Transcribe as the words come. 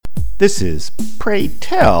This is Pray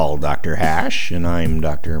Tell Dr. Hash, and I'm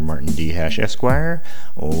Dr. Martin D. Hash, Esquire,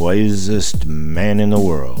 wisest man in the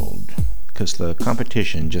world. 'Cause the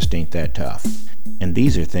competition just ain't that tough. And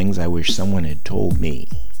these are things I wish someone had told me.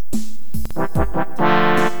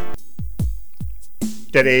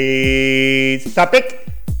 Today's topic: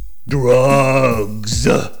 drugs.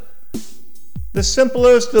 The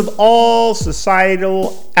simplest of all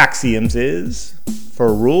societal axioms is,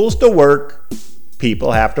 for rules to work,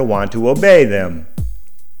 people have to want to obey them.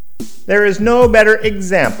 There is no better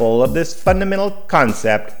example of this fundamental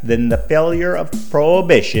concept than the failure of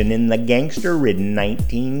prohibition in the gangster-ridden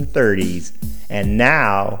 1930s, and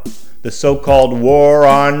now the so-called war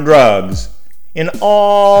on drugs, in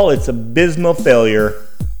all its abysmal failure,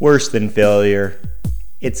 worse than failure.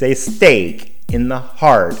 It's a stake in the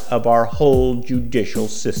heart of our whole judicial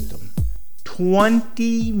system.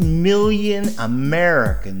 20 million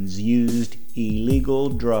Americans used illegal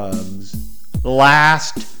drugs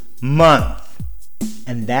last month,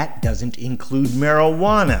 and that doesn't include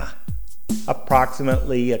marijuana.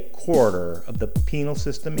 Approximately a quarter of the penal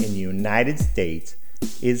system in the United States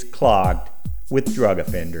is clogged with drug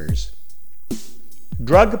offenders.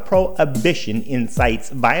 Drug prohibition incites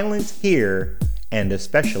violence here and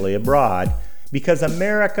especially abroad because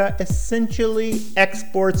America essentially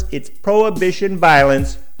exports its prohibition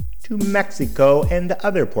violence to Mexico and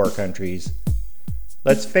other poor countries.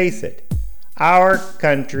 Let's face it, our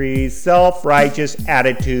country's self-righteous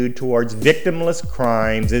attitude towards victimless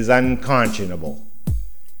crimes is unconscionable.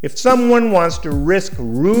 If someone wants to risk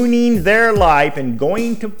ruining their life and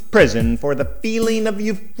going to prison for the feeling of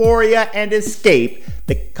euphoria and escape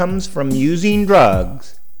that comes from using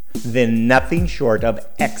drugs, then nothing short of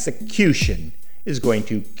execution is going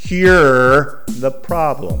to cure the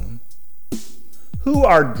problem. Who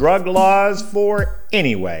are drug laws for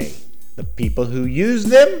anyway? The people who use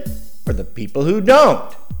them or the people who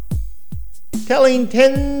don't? Telling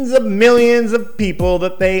tens of millions of people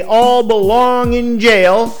that they all belong in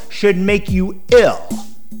jail should make you ill.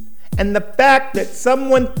 And the fact that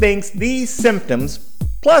someone thinks these symptoms,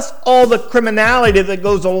 plus all the criminality that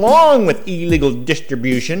goes along with illegal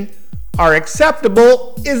distribution, are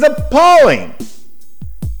acceptable is appalling.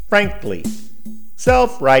 Frankly,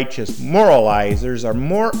 self-righteous moralizers are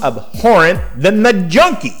more abhorrent than the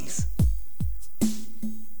junkies.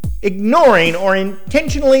 Ignoring or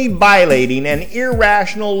intentionally violating an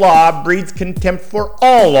irrational law breeds contempt for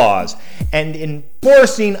all laws, and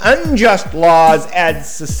enforcing unjust laws adds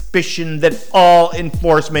suspicion that all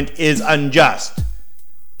enforcement is unjust.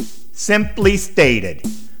 Simply stated,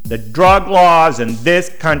 the drug laws in this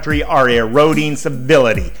country are eroding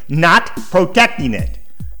civility, not protecting it.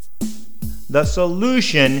 The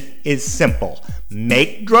solution is simple.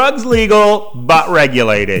 Make drugs legal, but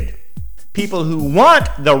regulated. People who want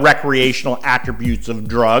the recreational attributes of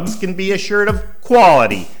drugs can be assured of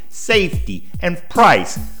quality, safety, and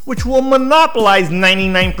price, which will monopolize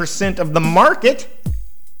 99% of the market.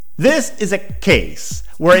 This is a case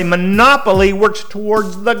where a monopoly works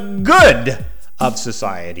towards the good of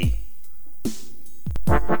society.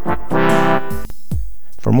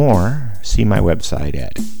 For more, see my website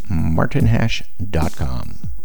at martinhash.com.